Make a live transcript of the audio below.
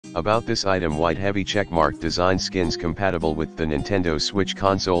About this item: white heavy checkmark design, Skinz compatible with the Nintendo Switch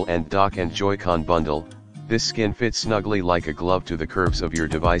console and dock and Joy-Con bundle. This skin fits snugly like a glove to the curves of your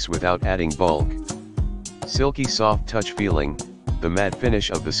device without adding bulk. Silky soft touch feeling, the matte finish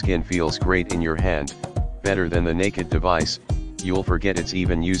of the skin feels great in your hand, better than the naked device, you'll forget it's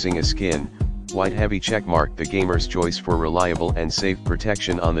even using a skin. White heavy checkmark, the gamer's choice for reliable and safe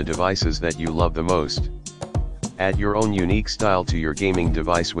protection on the devices that you love the most. Add your own unique style to your gaming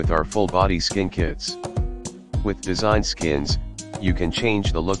device with our full body skin kits. With design Skinz, you can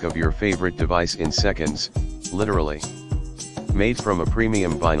change the look of your favorite device in seconds, literally. Made from a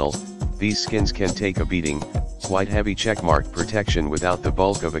premium vinyl, these skins can take a beating. White heavy checkmark protection without the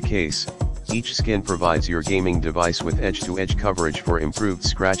bulk of a case. Each skin provides your gaming device with edge-to-edge coverage for improved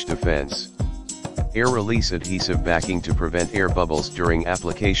scratch defense. Air release adhesive backing to prevent air bubbles during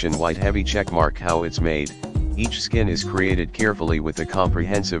application. White heavy checkmark, how it's made. Each skin is created carefully with a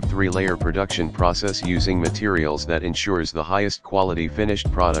comprehensive 3-layer production process using materials that ensures the highest quality finished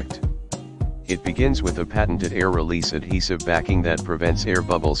product. It begins with a patented air release adhesive backing that prevents air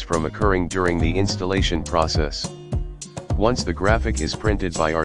bubbles from occurring during the installation process. Once the graphic is printed by our